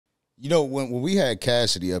You know, when we had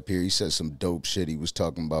Cassidy up here, he said some dope shit. He was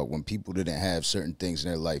talking about when people didn't have certain things in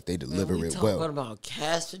their life, they deliver it well. Talking about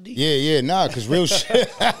Cassidy? Yeah, nah, because real shit.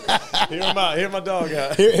 Hear my dog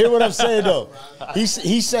out. Hear what I'm saying though. He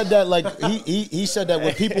said that like he said that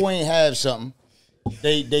when people ain't have something,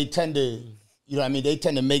 they tend to, you know what I mean, they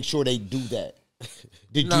tend to make sure they do that.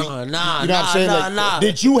 Did you know what I'm saying?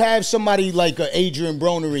 Did you have somebody like a Adrien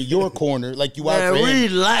Broner in your corner, like you out for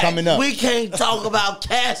him coming up? We can't talk about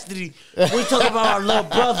Cassidy. We talk about our little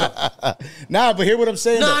brother. Nah, but hear what I'm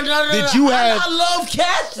saying. Did you have? I love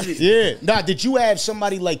Cassidy. Yeah. Nah. Did you have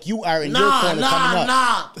somebody like you are in your corner coming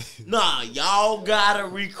up? Nah. Y'all gotta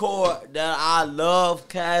record that I love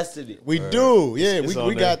Cassidy. We do. Yeah,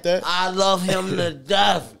 we got that. I love him to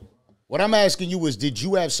death. What I'm asking you is, did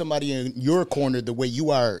you have somebody in your corner the way you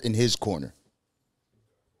are in his corner?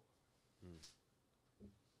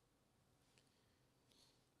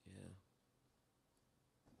 Yeah.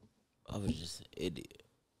 I was just an idiot.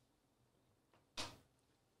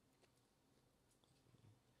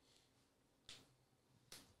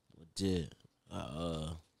 What did?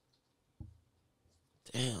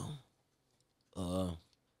 Damn.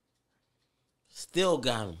 Still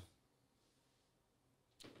got him.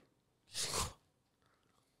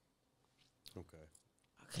 Okay.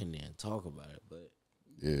 I couldn't even talk about it, but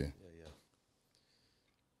yeah.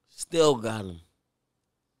 Still got him.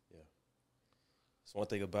 Yeah. That's one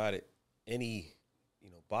thing about it. Any,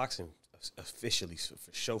 boxing officially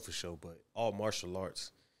for show, but all martial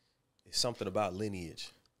arts is something about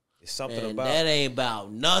lineage. It's something about that ain't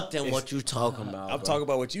about nothing. What you talking about? I'm talking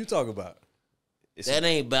about what you talk about. That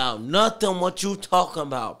ain't about nothing. What you talking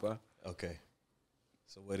about, bro? Okay.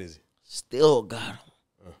 So what is it? Still got him.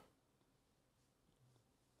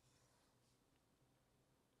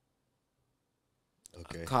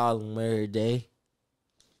 Okay. I call him every day.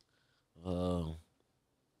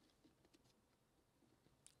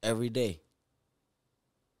 Every day.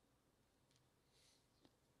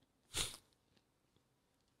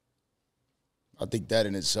 I think that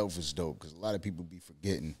in itself is dope because a lot of people be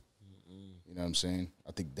forgetting. You know what I'm saying?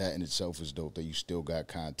 I think that in itself is dope that you still got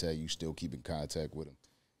contact, you still keep in contact with him.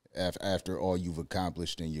 After all you've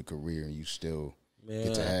accomplished in your career, and you still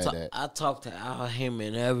get to have that. I talk to Al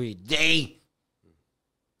Haymon every day.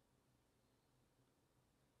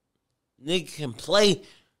 Nigga can play.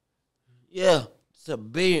 Yeah, it's a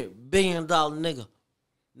billion dollar nigga.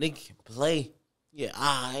 Nigga can play. Yeah,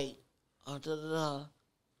 I talk to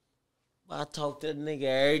the nigga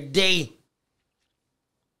every day.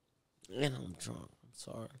 And I'm drunk. I'm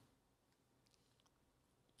sorry.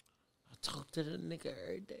 I talk to the nigga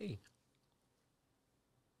every day.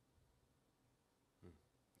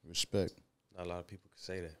 Respect. Not a lot of people can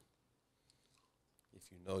say that.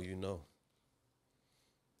 If you know, you know.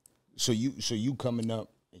 So you coming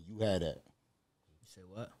up and you had that. You say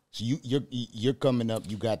what? So you're coming up.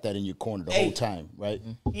 You got that in your corner the whole time, right?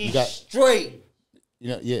 He's straight.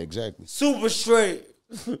 Yeah, exactly. Super straight.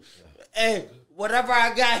 Hey, whatever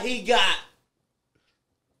I got, he got.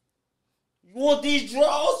 You want these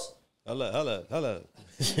draws? Hello.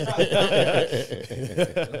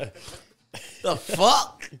 The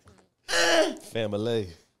fuck? Family.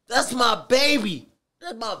 That's my baby.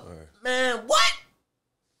 That's my man. What?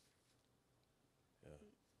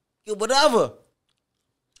 Yeah, whatever.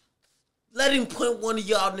 Let him point one of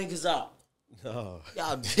y'all niggas out. No.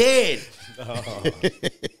 Y'all dead. No.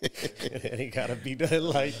 It ain't gotta be nothing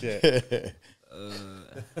like that.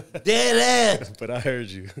 Dead ass. But I heard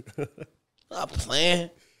you. Stop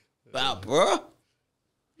playing about, bruh.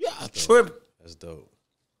 Y'all tripping. That's dope.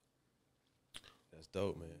 That's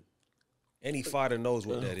dope, man. Any fighter knows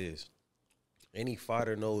what that is. Any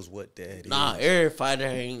fighter knows what that is. Nah, every fighter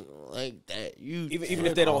ain't like that. Even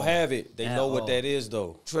if they don't have it, they know what that is,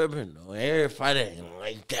 though. Tripping, though. Every fighter ain't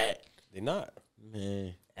like that. They not.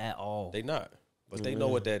 Man. At all. They not. But they know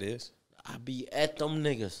what that is. I be at them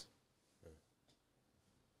niggas.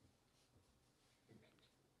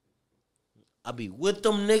 I be with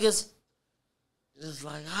them niggas. Just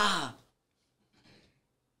like,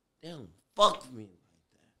 they don't fuck with me.